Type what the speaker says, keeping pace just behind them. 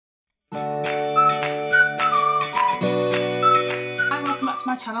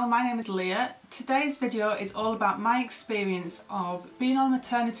my channel. My name is Leah. Today's video is all about my experience of being on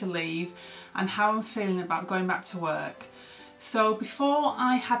maternity leave and how I'm feeling about going back to work. So before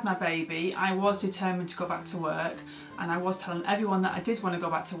I had my baby, I was determined to go back to work, and I was telling everyone that I did want to go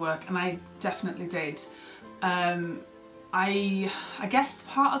back to work, and I definitely did. I guess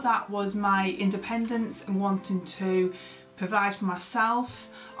part of that was my independence and wanting to provide for myself,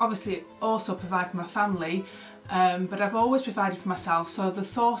 obviously also provide for my family, but I've always provided for myself, so the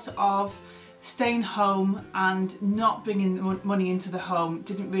thought of staying home and not bringing the money into the home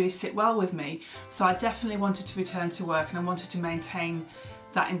didn't really sit well with me. So I definitely wanted to return to work and I wanted to maintain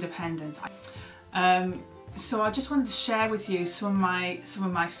that independence. So I just wanted to share with you some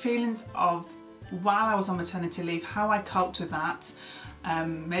of my feelings of while I was on maternity leave, how I coped with that.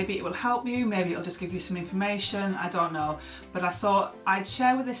 Maybe it will help you, maybe it'll just give you some information, I don't know. But I thought I'd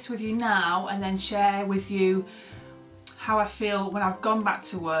share this with you now and then share with you how I feel when I've gone back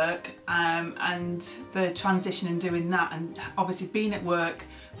to work, and the transition in doing that, and obviously being at work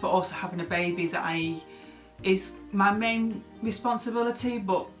but also having a baby that is my main responsibility,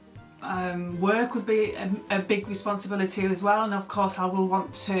 but work would be a big responsibility as well, and of course I will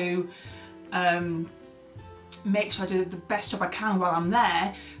want to make sure I do the best job I can while I'm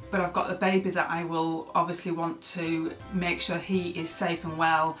there, but I've got the baby that I will obviously want to make sure he is safe and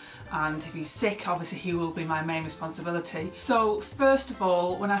well, and if he's sick obviously he will be my main responsibility. So first of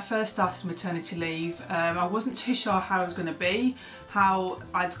all, when I first started maternity leave, I wasn't too sure how I was going to be, how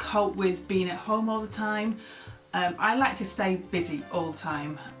I'd cope with being at home all the time. I like to stay busy all the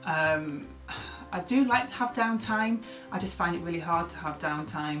time. I do like to have downtime, I just find it really hard to have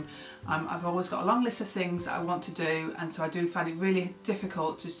downtime. I've always got a long list of things that I want to do, and so I do find it really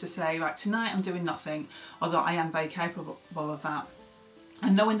difficult just to say, right, tonight I'm doing nothing, although I am very capable of that. I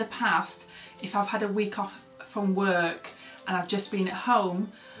know in the past, if I've had a week off from work and I've just been at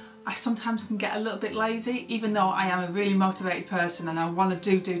home, I sometimes can get a little bit lazy, even though I am a really motivated person and I want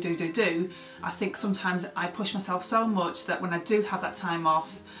to do. I think sometimes I push myself so much that when I do have that time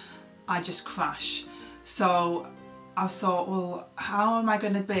off, I just crash. So I thought, well, how am I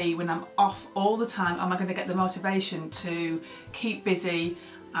going to be when I'm off all the time? Am I going to get the motivation to keep busy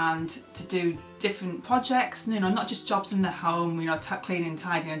and to do different projects? You know, not just jobs in the home, you know, cleaning,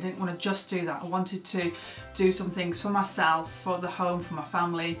 tidying. I didn't want to just do that. I wanted to do some things for myself, for the home, for my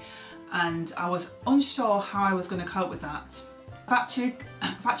family, and I was unsure how I was going to cope with that.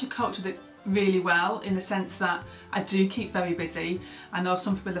 I've actually coped with it really well, in the sense that I do keep very busy. I know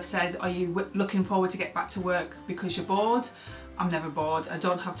some people have said, are you looking forward to get back to work because you're bored? I'm never bored. I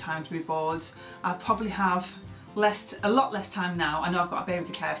don't have time to be bored. I probably have a lot less time now. I know I've got a baby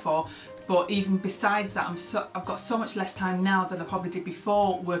to care for, but even besides that, I've got so much less time now than I probably did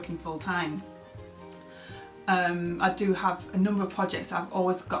before working full time. I do have a number of projects I've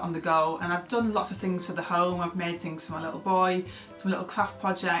always got on the go, and I've done lots of things for the home. I've made things for my little boy, some little craft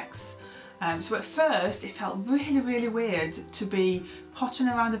projects. So at first it felt really weird to be pottering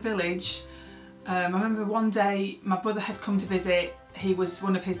around the village. I remember one day my brother had come to visit. He was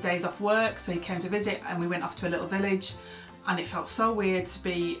one of his days off work, so he came to visit and we went off to a little village, and it felt so weird to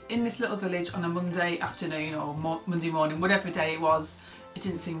be in this little village on a Monday afternoon or Monday morning, whatever day it was. It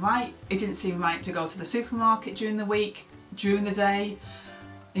didn't seem right. It didn't seem right to go to the supermarket during the week, during the day.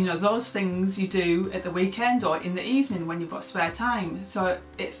 You know, those things you do at the weekend or in the evening when you've got spare time. So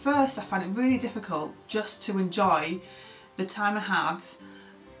at first I found it really difficult just to enjoy the time I had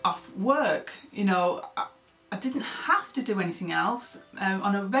off work. You know, I didn't have to do anything else.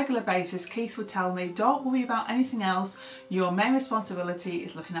 On a regular basis, Keith would tell me, don't worry about anything else. Your main responsibility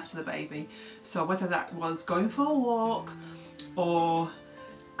is looking after the baby. So whether that was going for a walk or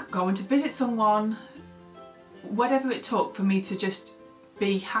going to visit someone, whatever it took for me to just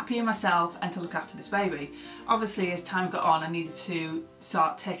be happy in myself and to look after this baby. Obviously as time got on I needed to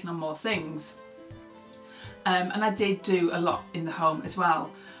start taking on more things, and I did do a lot in the home as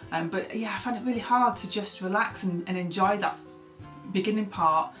well, but yeah, I found it really hard to just relax and enjoy that beginning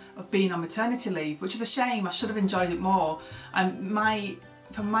part of being on maternity leave, which is a shame. I should have enjoyed it more.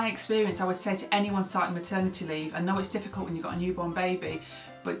 From my experience, I would say to anyone starting maternity leave, I know it's difficult when you've got a newborn baby,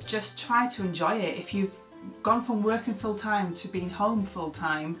 but just try to enjoy it. If you've gone from working full time to being home full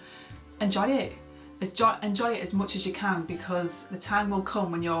time, enjoy it. Enjoy it as much as you can, because the time will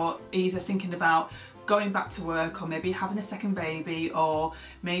come when you're either thinking about going back to work, or maybe having a second baby, or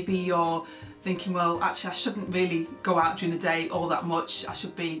maybe you're thinking, well, actually I shouldn't really go out during the day all that much, I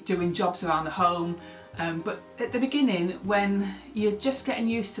should be doing jobs around the home. But at the beginning, when you're just getting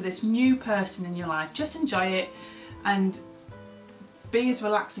used to this new person in your life, just enjoy it and be as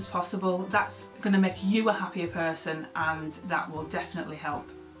relaxed as possible. That's going to make you a happier person, and that will definitely help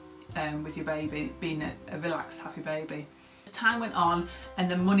with your baby being a relaxed, happy baby. As time went on and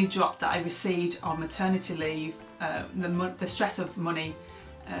the money drop that I received on maternity leave, the stress of money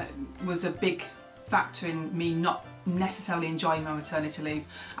was a big factor in me not necessarily enjoying my maternity leave.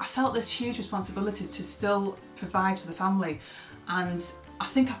 I felt this huge responsibility to still provide for the family, and I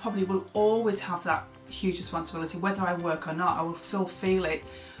think I probably will always have that huge responsibility whether I work or not. I will still feel it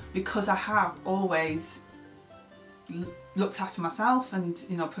because I have always looked after myself and,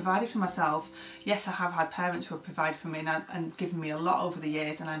 you know, provided for myself. Yes, I have had parents who have provided for me and given me a lot over the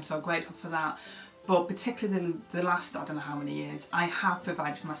years, and I'm so grateful for that. But particularly the last, I don't know how many years, I have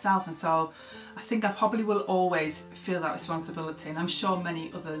provided for myself, and so I think I probably will always feel that responsibility, and I'm sure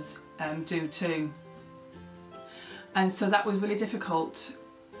many others do too. And so that was really difficult.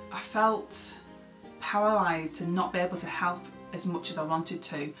 I felt paralysed to not be able to help as much as I wanted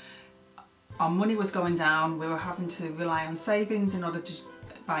to. Our money was going down, we were having to rely on savings in order to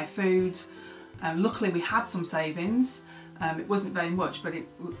buy food. Luckily we had some savings. It wasn't very much, but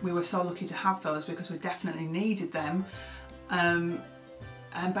we were so lucky to have those because we definitely needed them.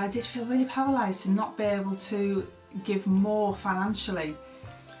 But I did feel really paralysed to not be able to give more financially.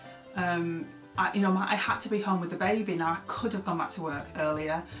 I had to be home with the baby. Now I could have gone back to work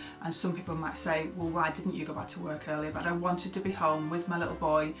earlier, and some people might say, well, why didn't you go back to work earlier? But I wanted to be home with my little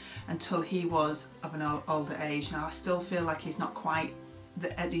boy until he was of an older age. Now I still feel like he's not quite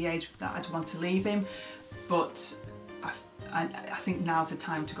at the age that I'd want to leave him, but I think now's the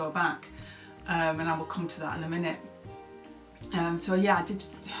time to go back, and I will come to that in a minute. So yeah, it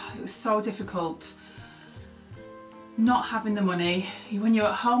was so difficult not having the money. When you're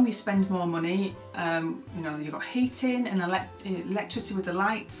at home you spend more money. You know, you've got heating and electricity with the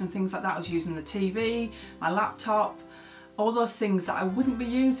lights and things like that. I was using the TV, my laptop, all those things that I wouldn't be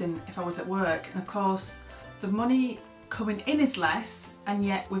using if I was at work. And of course the money coming in is less, and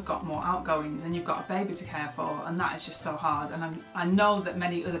yet we've got more outgoings, and you've got a baby to care for, and that is just so hard. And I know that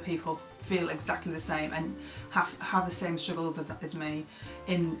many other people feel exactly the same and have the same struggles as me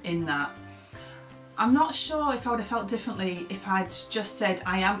in that. I'm not sure if I would have felt differently if I'd just said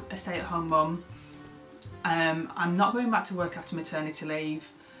I am a stay-at-home mum, I'm not going back to work after maternity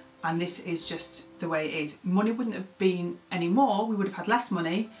leave, and this is just the way it is. Money wouldn't have been any more, we would have had less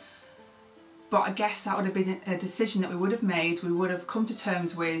money, but I guess that would have been a decision that we would have made, we would have come to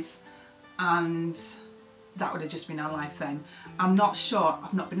terms with, and that would have just been our life then. I'm not sure,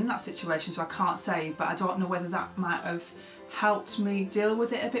 I've not been in that situation, so I can't say, but I don't know whether that might have helped me deal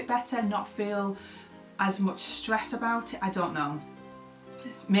with it a bit better, not feel as much stress about it. I don't know.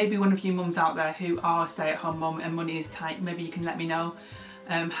 Maybe one of you mums out there who are a stay-at-home mum and money is tight, maybe you can let me know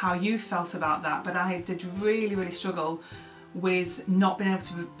how you felt about that. But I did really struggle with not being able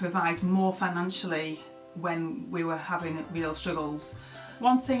to provide more financially when we were having real struggles.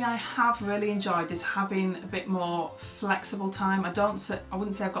 One thing I have really enjoyed is having a bit more flexible time. I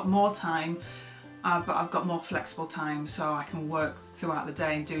wouldn't say I've got more time, but I've got more flexible time, so I can work throughout the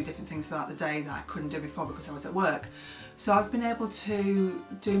day and do different things throughout the day that I couldn't do before because I was at work. So I've been able to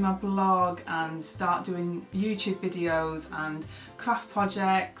do my blog and start doing YouTube videos and craft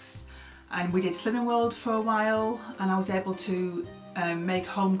projects, and we did Slimming World for a while, and I was able to make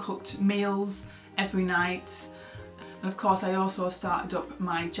home cooked meals every night. And of course I also started up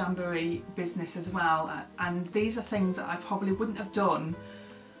my jamboree business as well, and these are things that I probably wouldn't have done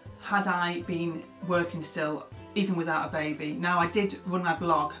had I been working still, even without a baby. Now I did run my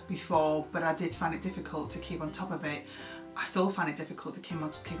blog before, but I did find it difficult to keep on top of it. I still find it difficult to keep on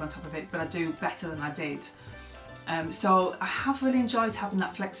top of it, but I do better than I did. So I have really enjoyed having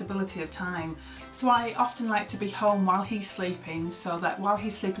that flexibility of time. So I often like to be home while he's sleeping, so that while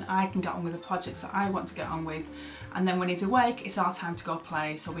he's sleeping I can get on with the projects that I want to get on with, and then when he's awake it's our time to go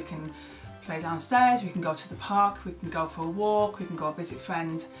play. So we can play downstairs, we can go to the park, we can go for a walk, we can go visit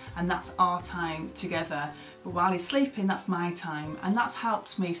friends, and that's our time together. But while he's sleeping, that's my time, and that's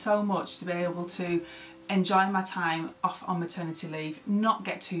helped me so much to be able to enjoy my time off on maternity leave, not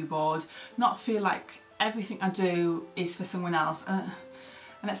get too bored, not feel like everything I do is for someone else. And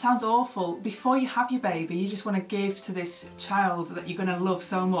it sounds awful, before you have your baby you just want to give to this child that you're going to love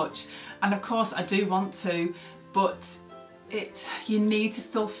so much, and of course I do want to, but you need to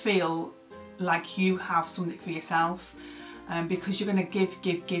still feel like you have something for yourself, because you're going to give,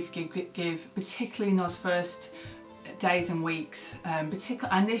 particularly in those first days and weeks, and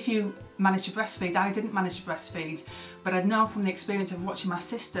if you manage to breastfeed. I didn't manage to breastfeed, but I know from the experience of watching my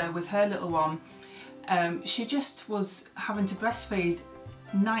sister with her little one, she just was having to breastfeed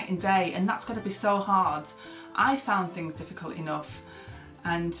night and day, and that's got to be so hard. I found things difficult enough,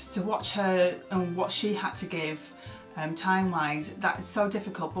 and to watch her and what she had to give time-wise, that is so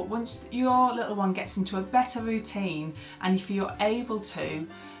difficult. But once your little one gets into a better routine, and if you're able to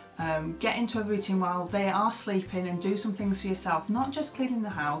get into a routine while they are sleeping and do some things for yourself, not just cleaning the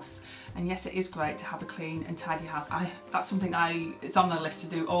house. And yes, it is great to have a clean and tidy house. That's something it's on the list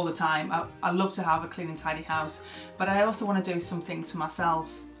to do all the time. I love to have a clean and tidy house, but I also want to do some things for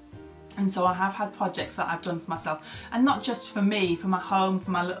myself. And so I have had projects that I've done for myself, and not just for me, for my home,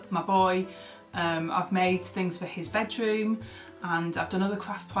 for my boy. I've made things for his bedroom, and I've done other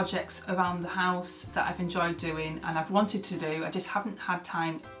craft projects around the house that I've enjoyed doing and I've wanted to do. I just haven't had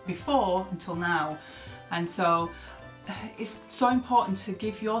time before until now. And so it's so important to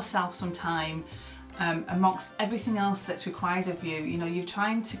give yourself some time amongst everything else that's required of you. You know, you're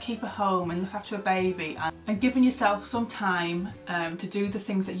trying to keep a home and look after a baby, and giving yourself some time to do the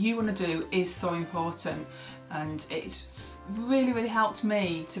things that you want to do is so important. And it's really, really helped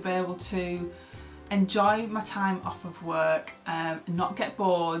me to be able to enjoy my time off of work, not get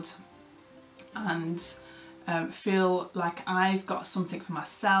bored, and feel like I've got something for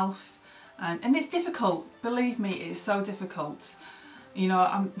myself. And it's difficult, believe me, it's so difficult. You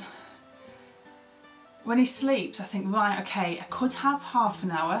know, when he sleeps, I think, right, okay, I could have half an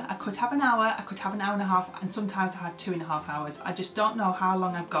hour, I could have an hour, I could have an hour and a half, and sometimes I have 2.5 hours. I just don't know how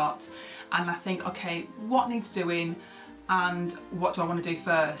long I've got. And I think, okay, what needs doing and what do I want to do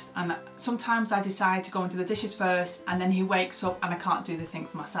first? And sometimes I decide to go and do the dishes first, and then he wakes up and I can't do the thing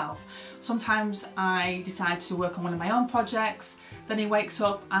for myself. Sometimes I decide to work on one of my own projects, then he wakes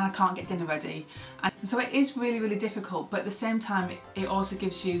up and I can't get dinner ready. And so it is really, really difficult, but at the same time it also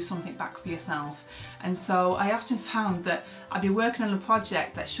gives you something back for yourself. And so I often found that I'd be working on a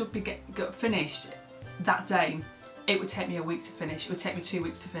project that should be get finished that day. It would take me a week to finish, it would take me 2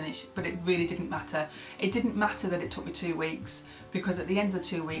 weeks to finish, but it really didn't matter. It didn't matter that it took me 2 weeks, because at the end of the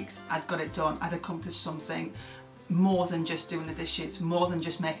 2 weeks I'd got it done, I'd accomplished something more than just doing the dishes, more than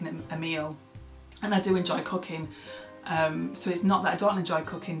just making a meal. And I do enjoy cooking, so it's not that I don't enjoy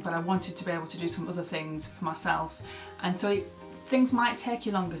cooking, but I wanted to be able to do some other things for myself. And so things might take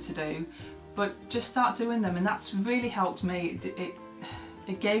you longer to do, but just start doing them, and that's really helped me.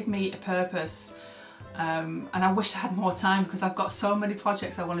 It gave me a purpose. And I wish I had more time, because I've got so many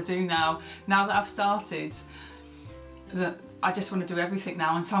projects I want to do now that I've started, that I just want to do everything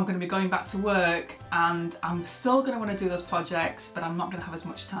now. And so I'm going to be going back to work, and I'm still going to want to do those projects, but I'm not going to have as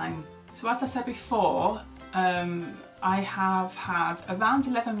much time. So as I said before, I have had around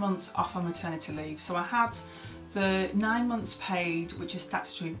 11 months off on maternity leave. So I had the 9 months paid, which is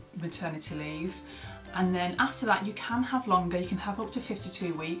statutory maternity leave, and then after that you can have longer, you can have up to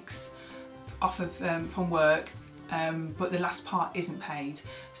 52 weeks off of from work, but the last part isn't paid.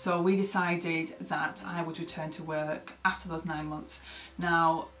 So we decided that I would return to work after those 9 months.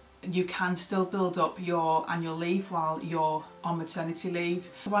 Now, you can still build up your annual leave while you're on maternity leave.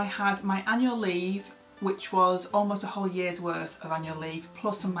 So I had my annual leave, which was almost a whole year's worth of annual leave,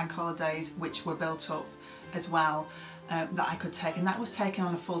 plus some bank holidays which were built up as well, that I could take, and that was taken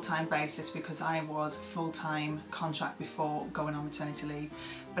on a full-time basis because I was full-time contract before going on maternity leave.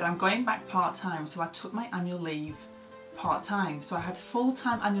 But I'm going back part-time, so I took my annual leave part-time. So I had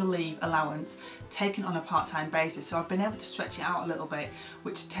full-time annual leave allowance taken on a part-time basis. So I've been able to stretch it out a little bit,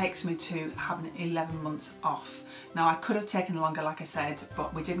 which takes me to having 11 months off. Now, I could have taken longer, like I said,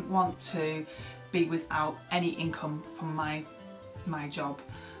 but we didn't want to be without any income from my job.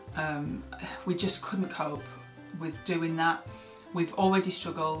 We just couldn't cope with doing that. We've already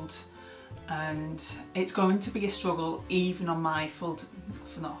struggled, and it's going to be a struggle even on my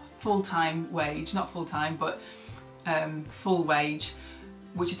full-time wage, not full-time, but full wage,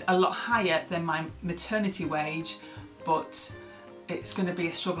 which is a lot higher than my maternity wage, but it's going to be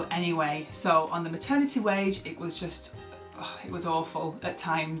a struggle anyway. So on the maternity wage, it was just, it was awful at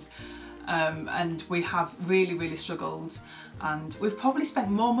times, and we have really struggled, and we've probably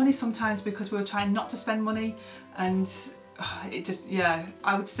spent more money sometimes because we were trying not to spend money, and it just, yeah,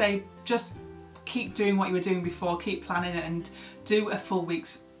 I would say just keep doing what you were doing before, keep planning it, and do a full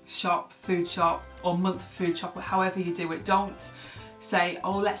week's shop, food shop, or month food shop, however you do it. Don't say,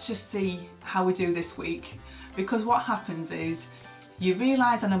 oh, let's just see how we do this week, because what happens is you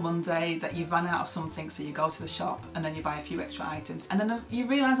realise on a Monday that you've run out of something, so you go to the shop and then you buy a few extra items, and then you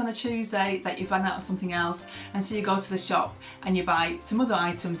realise on a Tuesday that you've run out of something else, and so you go to the shop and you buy some other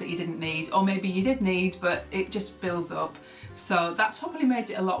items that you didn't need, or maybe you did need, but it just builds up. So that's probably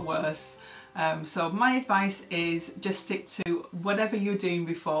made it a lot worse. So my advice is just stick to whatever you were doing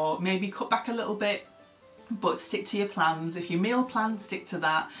before. Maybe cut back a little bit, but stick to your plans. If you meal plan, stick to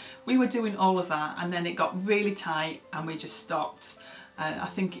that. We were doing all of that, and then it got really tight and we just stopped. I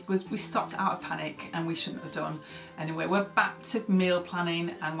think it was, we stopped out of panic, and we shouldn't have done. Anyway, we're back to meal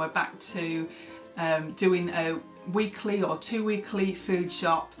planning, and we're back to doing a weekly or 2 weekly food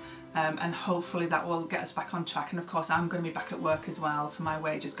shop, and hopefully that will get us back on track. And of course I'm going to be back at work as well, so my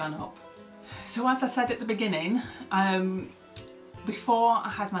wage has gone up. So as I said at the beginning, before I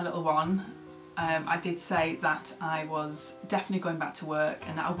had my little one, I did say that I was definitely going back to work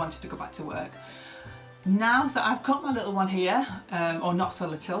and that I wanted to go back to work. Now that I've got my little one here, or not so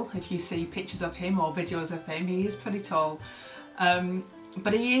little, if you see pictures of him or videos of him, he is pretty tall,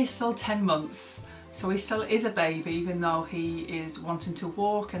 but he is still 10 months, so he still is a baby, even though he is wanting to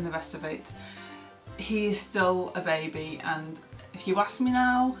walk and the rest of it. He is still a baby, and if you ask me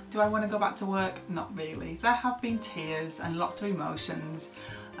now, do I want to go back to work? Not really. There have been tears and lots of emotions.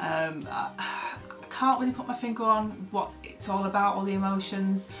 I can't really put my finger on what it's all about, all the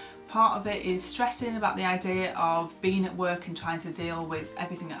emotions. Part of it is stressing about the idea of being at work and trying to deal with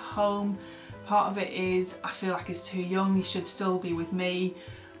everything at home. Part of it is I feel like he's too young, he should still be with me,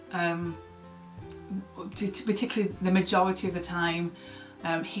 particularly the majority of the time.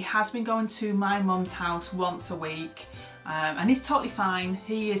 He has been going to my mum's house once a week, and he's totally fine.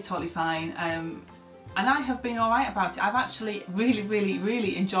 He is totally fine, and I have been alright about it. I've actually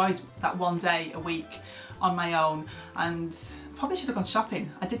really enjoyed that one day a week on my own, and probably should have gone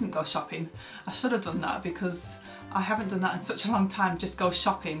shopping. I didn't go shopping. I should have done that, because I haven't done that in such a long time. Just go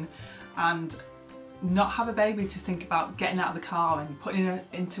shopping and not have a baby to think about getting out of the car and putting it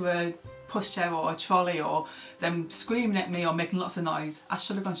into a pushchair or a trolley, or them screaming at me or making lots of noise. I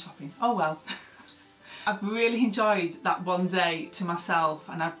should have gone shopping. Oh well. I've really enjoyed that one day to myself,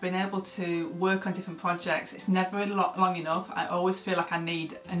 and I've been able to work on different projects. It's never long enough. I always feel like I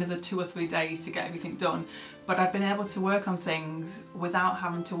need another 2 or 3 days to get everything done, but I've been able to work on things without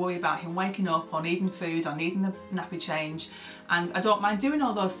having to worry about him waking up or needing food or needing a nappy change, and I don't mind doing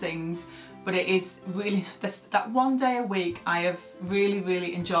all those things. But it is really, that one day a week I have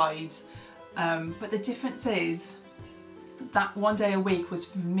really enjoyed, but the difference is that one day a week was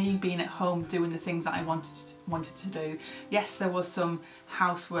for me being at home doing the things that I wanted to do. Yes, there was some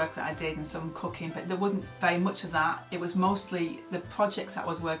housework that I did and some cooking, but there wasn't very much of that. It was mostly the projects that I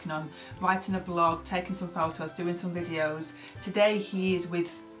was working on, writing a blog, taking some photos, doing some videos. Today he is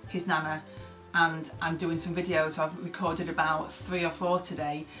with his nana and I'm doing some videos. I've recorded about 3 or 4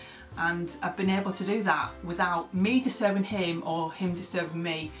 today, and I've been able to do that without me disturbing him or him disturbing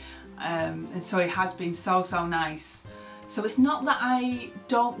me, and so it has been so nice. So it's not that I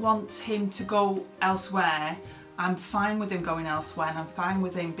don't want him to go elsewhere. I'm fine with him going elsewhere, and I'm fine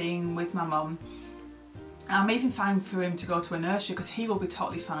with him being with my mum. I'm even fine for him to go to a nursery, because he will be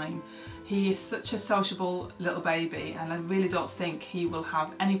totally fine. He is such a sociable little baby, and I really don't think he will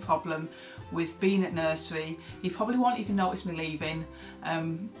have any problem with being at nursery. He probably won't even notice me leaving,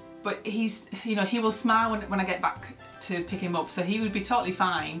 but he's, you know, he will smile when I get back to pick him up, so he would be totally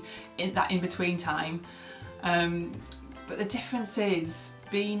fine in that in-between time. But the difference is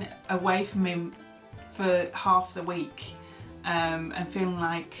being away from him for half the week, and feeling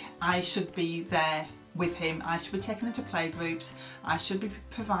like I should be there with him. I should be taking him to playgroups. I should be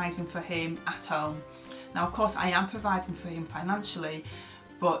providing for him at home. Now, of course, I am providing for him financially,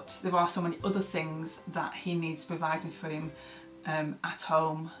 but there are so many other things that he needs providing for him at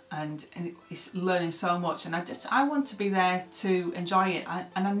home, and he's learning so much, and I want to be there to enjoy it,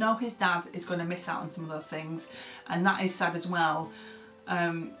 and I know his dad is going to miss out on some of those things, and that is sad as well,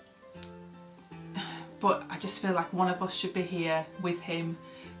 but I just feel like one of us should be here with him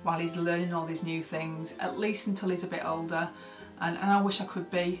while he's learning all these new things, at least until he's a bit older, and I wish I could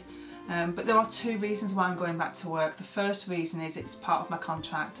be. But there are 2 reasons why I'm going back to work. The first reason is it's part of my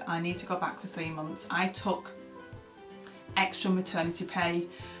contract. I need to go back for 3 months. I took extra maternity pay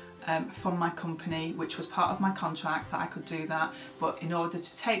from my company, which was part of my contract that I could do that, but in order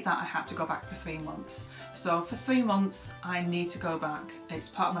to take that I had to go back for 3 months. So for 3 months I need to go back. It's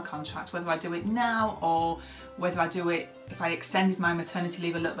part of my contract. Whether I do it now or whether I do it, if I extended my maternity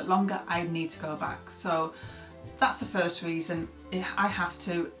leave a little bit longer, I need to go back. So that's the first reason. I'd have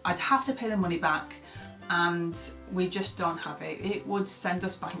to pay the money back, and we just don't have it. It would send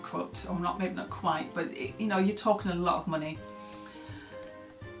us bankrupt, or not, maybe not quite, but you know, you're talking a lot of money.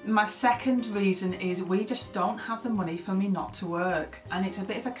 My second reason is we just don't have the money for me not to work, and it's a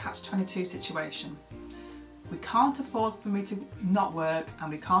bit of a catch-22 situation. We can't afford for me to not work,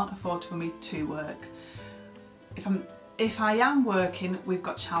 and we can't afford for me to work. If I am working, we've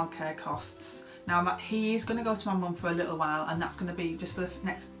got childcare costs. Now he is going to go to my mum for a little while, and that's going to be just for the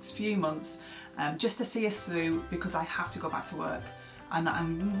next few months, just to see us through, because I have to go back to work, and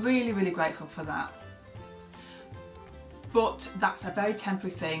I'm really grateful for that. But that's a very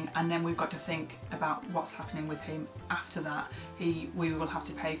temporary thing, and then we've got to think about what's happening with him after that. We will have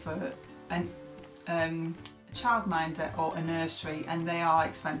to pay for a childminder or a nursery, and they are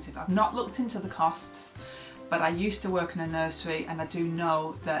expensive. I've not looked into the costs, but I used to work in a nursery, and I do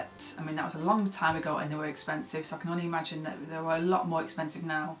know that, I mean, that was a long time ago and they were expensive, so I can only imagine that they were a lot more expensive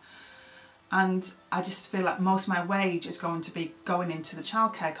now. And I just feel like most of my wage is going to be going into the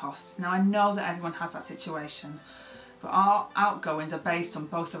childcare costs. Now, I know that everyone has that situation, but our outgoings are based on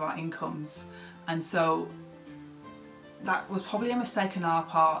both of our incomes, and so that was probably a mistake on our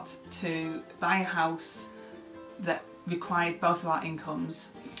part to buy a house that required both of our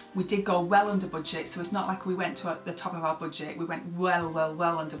incomes. We did go well under budget, so it's not like we went to the top of our budget. We went well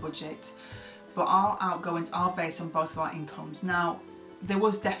under budget, but our outgoings are based on both of our incomes. Now, there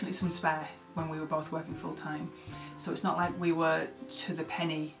was definitely some spare when we were both working full-time, so it's not like we were to the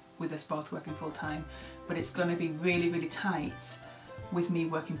penny with us both working full-time, but it's going to be really tight with me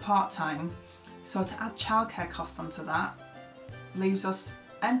working part-time. So to add childcare costs onto that leaves us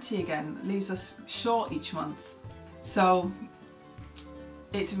empty again, leaves us short each month. So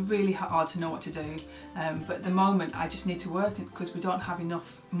it's really hard to know what to do, but at the moment I just need to work because we don't have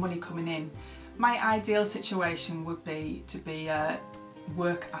enough money coming in. My ideal situation would be to be a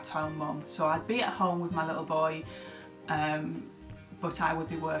work at home mum, so I'd be at home with my little boy, but I would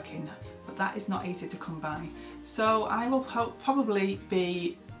be working, but that is not easy to come by. So I will probably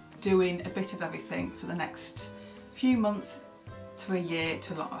be doing a bit of everything for the next few months to a year,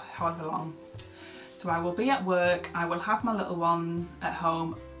 to however long. So I will be at work, I will have my little one at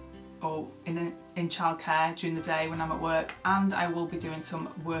home or in childcare during the day when I'm at work, and I will be doing some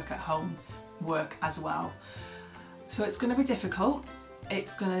work at home work as well. So it's going to be difficult,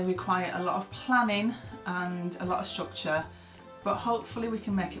 it's going to require a lot of planning and a lot of structure, but hopefully we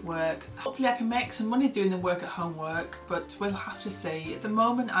can make it work. Hopefully I can make some money doing the work at home work, but we'll have to see. At the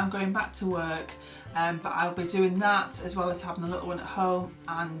moment I'm going back to work, but I'll be doing that as well as having the little one at home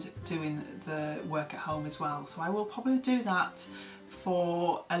and doing the work at home as well. So I will probably do that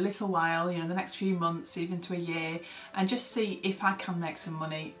for a little while, you know, the next few months, even to a year, and just see if I can make some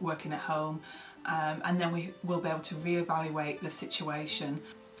money working at home, and then we will be able to reevaluate the situation.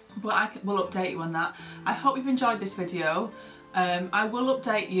 But I will update you on that. I hope you've enjoyed this video. I will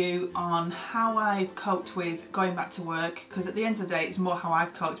update you on how I've coped with going back to work, because at the end of the day it's more how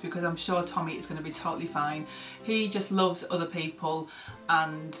I've coped, because I'm sure Tommy is going to be totally fine. He just loves other people,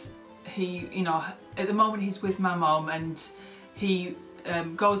 and he, you know, at the moment he's with my mum, and he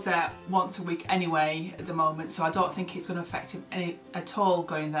goes there once a week anyway at the moment, so I don't think it's going to affect him at all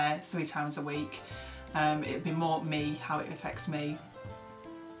going there 3 times a week. It'd be more me, how it affects me.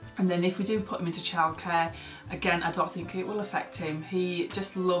 And then if we do put him into childcare, again, I don't think it will affect him. He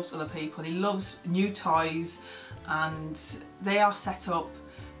just loves other people. He loves new toys, and they are set up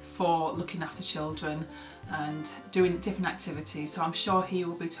for looking after children and doing different activities, so I'm sure he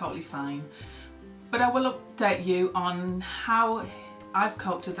will be totally fine. But I will update you on how I've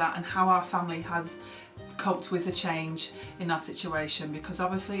coped with that and how our family has coped with the change in our situation, because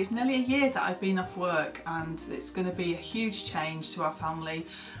obviously it's nearly a year that I've been off work, and it's going to be a huge change to our family,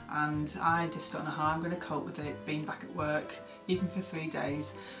 and I just don't know how I'm going to cope with it being back at work even for 3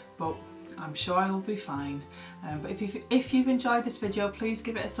 days, but I'm sure I will be fine. But if you've enjoyed this video, please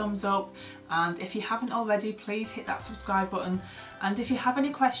give it a thumbs up, and if you haven't already, please hit that subscribe button. And if you have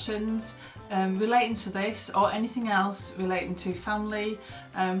any questions relating to this or anything else relating to family,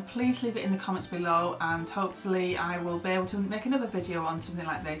 please leave it in the comments below, and hopefully I will be able to make another video on something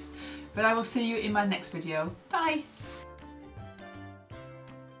like this. But I will see you in my next video. Bye!